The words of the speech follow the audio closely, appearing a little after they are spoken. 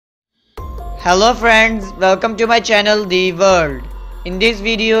Hello friends, welcome to my channel The World. In this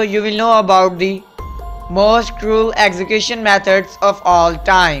video you will know about the most cruel execution methods of all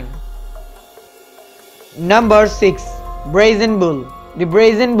time. Number 6. Brazen Bull. The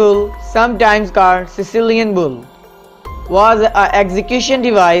Brazen Bull, sometimes called Sicilian Bull, was an execution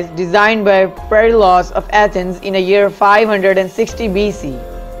device designed by Perilos of Athens in the year 560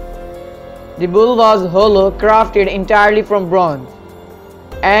 BC. The bull was hollow, crafted entirely from bronze,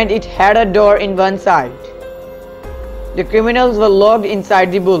 and it had a door in one side. The criminals were locked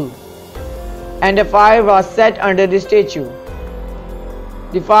inside the bull, and a fire was set under the statue.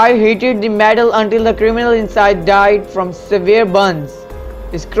 The fire heated the metal until the criminal inside died from severe burns.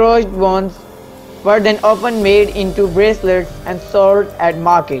 The scorched bones were then often made into bracelets and sold at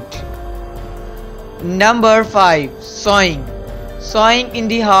market. Number 5. Sawing. Sawing in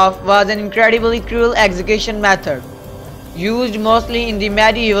the half was an incredibly cruel execution method, used mostly in the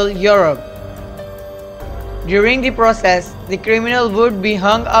medieval Europe. During the process, the criminal would be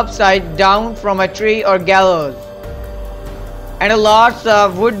hung upside down from a tree or gallows, and a large saw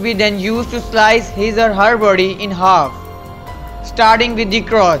would be then used to slice his or her body in half, starting with the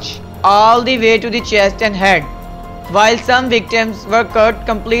crotch, all the way to the chest and head. While some victims were cut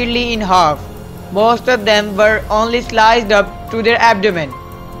completely in half, most of them were only sliced up to their abdomen,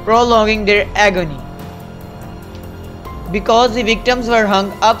 prolonging their agony. Because the victims were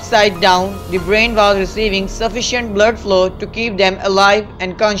hung upside down, the brain was receiving sufficient blood flow to keep them alive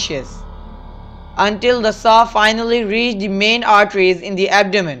and conscious, until the saw finally reached the main arteries in the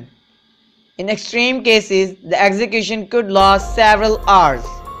abdomen. In extreme cases, the execution could last several hours.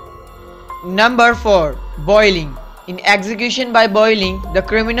 Number 4. Boiling. In execution by boiling, the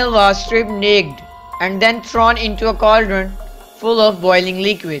criminal was stripped naked and then thrown into a cauldron full of boiling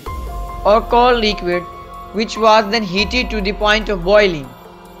liquid, or cold liquid, which was then heated to the point of boiling.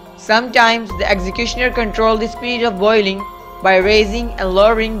 Sometimes the executioner controlled the speed of boiling by raising and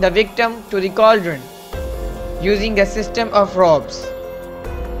lowering the victim to the cauldron, using a system of ropes.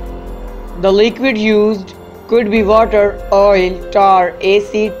 The liquid used could be water, oil, tar,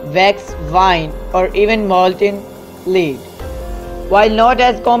 acid, wax, wine, or even molten lead. While not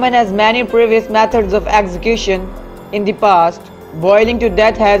as common as many previous methods of execution in the past, boiling to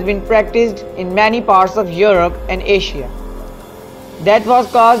death has been practiced in many parts of Europe and Asia. Death was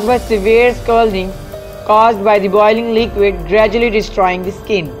caused by severe scalding caused by the boiling liquid gradually destroying the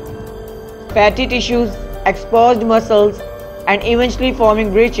skin, fatty tissues, exposed muscles, and eventually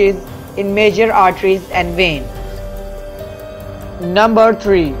forming breaches in major arteries and veins. Number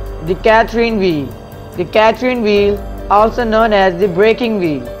 3. The Catherine Wheel. The Catherine Wheel, also known as the breaking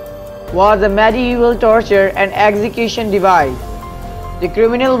wheel, was a medieval torture and execution device. The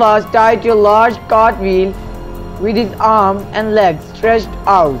criminal was tied to a large cart wheel with his arms and legs stretched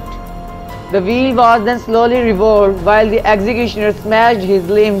out. The wheel was then slowly revolved while the executioner smashed his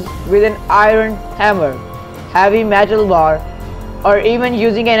limbs with an iron hammer, heavy metal bar, or even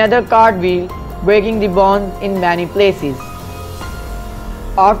using another cart wheel, breaking the bones in many places.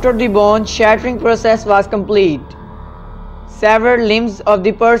 After the bone shattering process was complete, several limbs of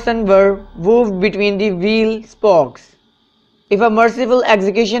the person were woven between the wheel spokes. If a merciful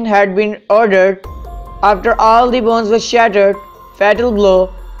execution had been ordered after all the bones were shattered, fatal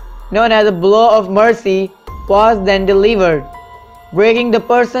blow, known as a blow of mercy, was then delivered, breaking the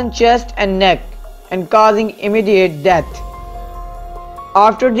person's chest and neck and causing immediate death.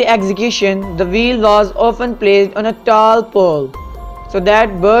 After the execution, the wheel was often placed on a tall pole so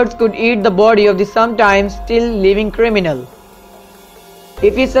that birds could eat the body of the sometimes still living criminal.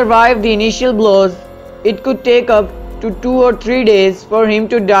 If he survived the initial blows, it could take up to 2 or 3 days for him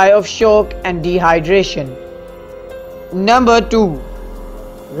to die of shock and dehydration. Number 2.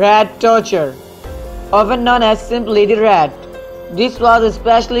 Rat torture. Often known as simply the rat, this was a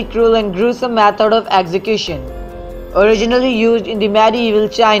especially cruel and gruesome method of execution, originally used in the medieval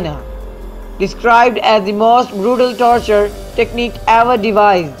China, described as the most brutal torture technique ever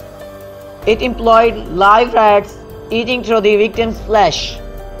devised. It employed live rats eating through the victim's flesh.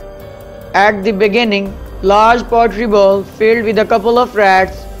 At the beginning, large pottery bowl filled with a couple of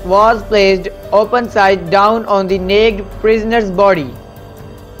rats was placed open side down on the naked prisoner's body.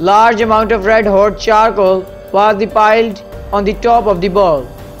 Large amount of red hot charcoal was piled on the top of the bowl,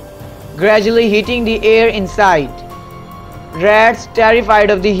 gradually heating the air inside. Rats, terrified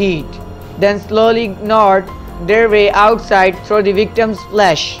of the heat, then slowly gnawed their way outside through the victim's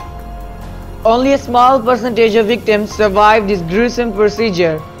flesh. Only a small percentage of victims survived this gruesome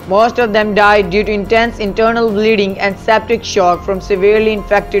procedure. Most of them died due to intense internal bleeding and septic shock from severely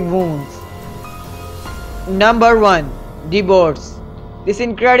infected wounds. Number 1. Divorce. This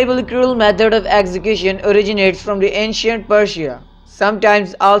incredibly cruel method of execution originates from the ancient Persia,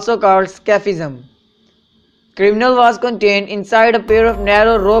 sometimes also called Scaphism. Criminal was contained inside a pair of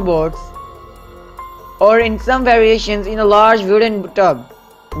narrow robots or in some variations in a large wooden tub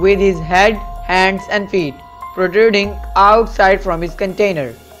with his head, hands and feet protruding outside from his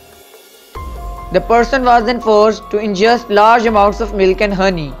container. The person was then forced to ingest large amounts of milk and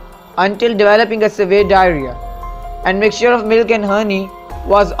honey until developing a severe diarrhea, and mixture of milk and honey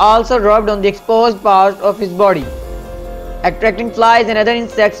was also rubbed on the exposed part of his body, attracting flies and other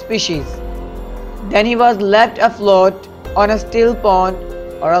insect species. Then he was left afloat on a still pond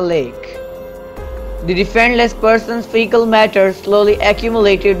or a lake. The defenseless person's fecal matter slowly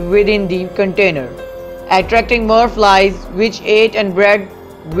accumulated within the container, attracting more flies which ate and bred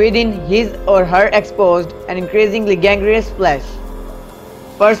within his or her exposed and increasingly gangrenous flesh.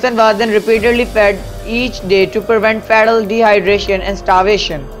 Person was then repeatedly fed each day to prevent fatal dehydration and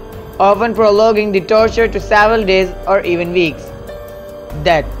starvation, often prolonging the torture to several days or even weeks.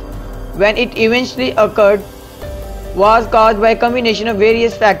 Death, when it eventually occurred, was caused by a combination of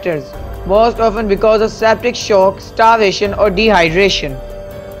various factors, most often because of septic shock, starvation or dehydration.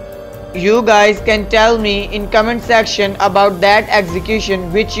 You guys can tell me in comment section about that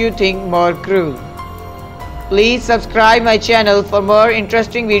execution which you think more cruel. Please subscribe my channel for more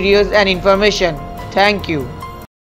interesting videos and information. Thank you.